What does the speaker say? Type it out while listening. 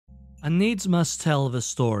I needs must tell the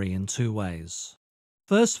story in two ways.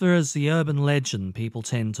 First, there is the urban legend people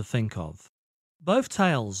tend to think of. Both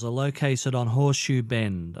tales are located on Horseshoe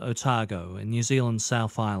Bend, Otago, in New Zealand's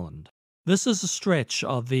South Island. This is a stretch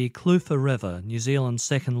of the Clutha River, New Zealand's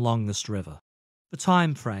second longest river. The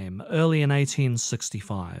time frame, early in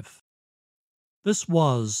 1865. This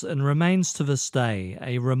was, and remains to this day,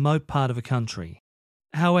 a remote part of the country.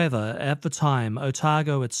 However, at the time,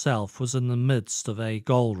 Otago itself was in the midst of a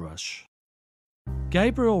gold rush.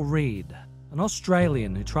 Gabriel Reid, an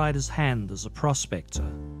Australian who tried his hand as a prospector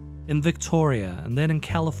in Victoria and then in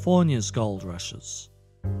California's gold rushes,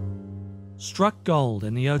 struck gold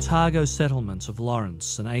in the Otago settlement of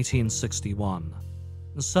Lawrence in 1861,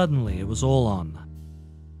 and suddenly it was all on.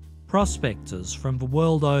 Prospectors from the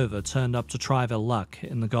world over turned up to try their luck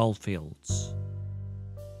in the goldfields.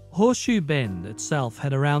 Horseshoe Bend itself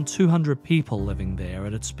had around 200 people living there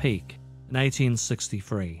at its peak in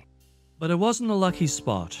 1863. But it wasn't a lucky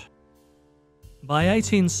spot. By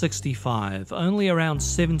 1865, only around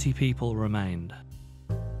 70 people remained.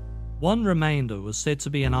 One remainder was said to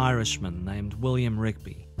be an Irishman named William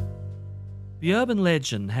Rigby. The urban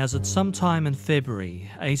legend has it sometime in February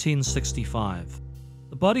 1865,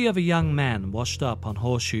 the body of a young man washed up on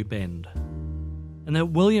Horseshoe Bend, and that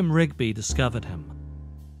William Rigby discovered him.